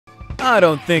I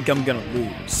don't think I'm gonna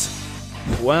lose.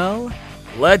 Well,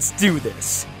 let's do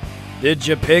this. Did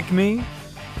you pick me?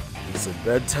 Is it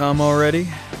bedtime already?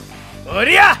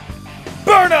 Urya!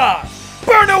 Burn off!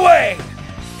 Burn away!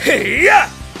 Hey-ya!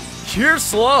 You're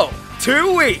slow.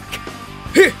 Too weak.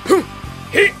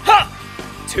 He-ha!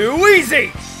 Too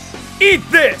easy! Eat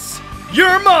this!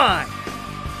 You're mine!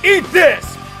 Eat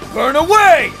this! Burn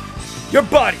away! Your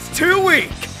body's too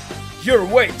weak! You're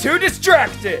way too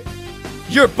distracted!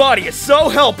 Your body is so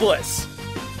helpless!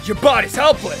 Your body's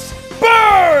helpless!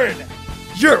 Burn!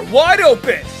 You're wide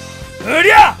open!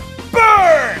 Urya!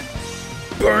 Burn!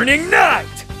 Burning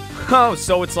night! Oh,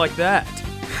 so it's like that.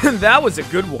 That was a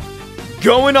good one.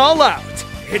 Going all out!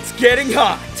 It's getting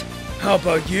hot! How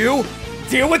about you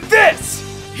deal with this?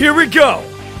 Here we go!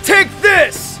 Take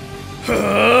this!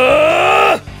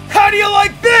 How do you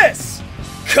like this?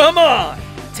 Come on!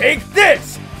 Take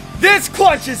this! This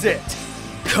clutches it!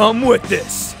 Come with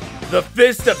this! The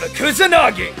fist of the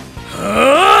Kusanagi!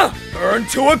 Burn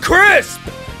to a crisp!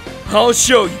 I'll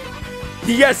show you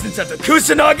the essence of the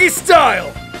Kusanagi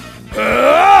style!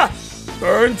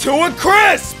 Burn to a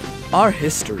crisp! Our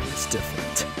history is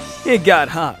different. It got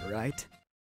hot, right?